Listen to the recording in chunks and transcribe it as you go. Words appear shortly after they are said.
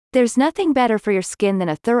There's nothing better for your skin than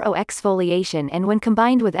a thorough exfoliation, and when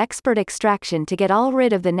combined with expert extraction to get all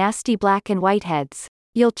rid of the nasty black and white heads,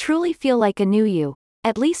 you'll truly feel like a new you,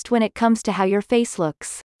 at least when it comes to how your face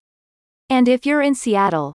looks. And if you're in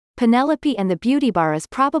Seattle, Penelope and the Beauty Bar is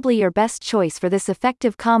probably your best choice for this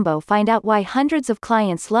effective combo. Find out why hundreds of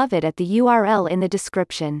clients love it at the URL in the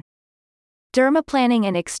description. Dermaplaning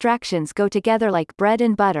and extractions go together like bread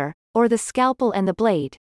and butter, or the scalpel and the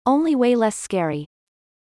blade, only way less scary.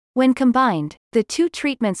 When combined, the two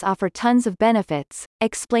treatments offer tons of benefits,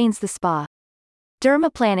 explains the spa.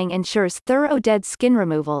 Dermaplaning ensures thorough dead skin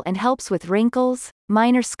removal and helps with wrinkles,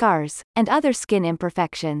 minor scars, and other skin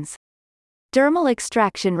imperfections. Dermal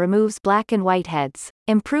extraction removes black and white heads,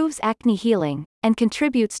 improves acne healing, and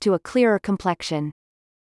contributes to a clearer complexion.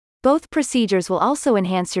 Both procedures will also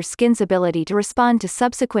enhance your skin's ability to respond to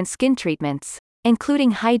subsequent skin treatments,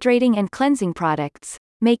 including hydrating and cleansing products,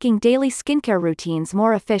 making daily skincare routines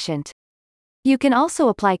more efficient. You can also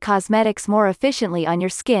apply cosmetics more efficiently on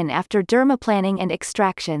your skin after dermaplaning and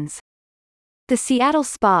extractions. The Seattle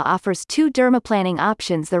Spa offers two dermaplaning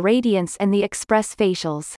options: the Radiance and the Express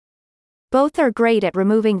facials. Both are great at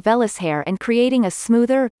removing vellus hair and creating a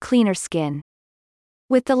smoother, cleaner skin.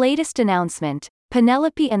 With the latest announcement,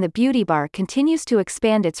 Penelope and the Beauty Bar continues to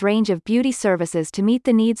expand its range of beauty services to meet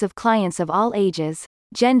the needs of clients of all ages,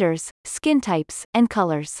 genders, skin types, and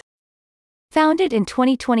colors. Founded in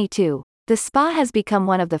 2022, the spa has become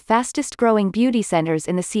one of the fastest-growing beauty centers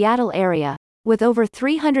in the Seattle area, with over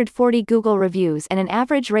 340 Google reviews and an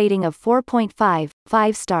average rating of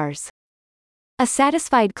 4.5 stars. A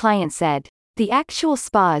satisfied client said, "The actual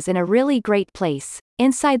spa is in a really great place.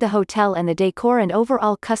 Inside the hotel, and the decor and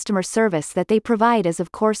overall customer service that they provide is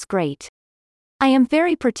of course great. I am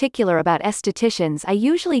very particular about estheticians. I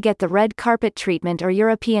usually get the red carpet treatment or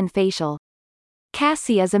European facial.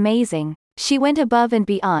 Cassie is amazing. She went above and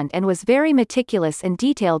beyond and was very meticulous and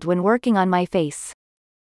detailed when working on my face."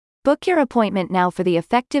 Book your appointment now for the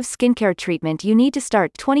effective skincare treatment you need to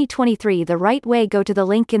start 2023 the right way. Go to the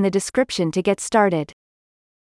link in the description to get started.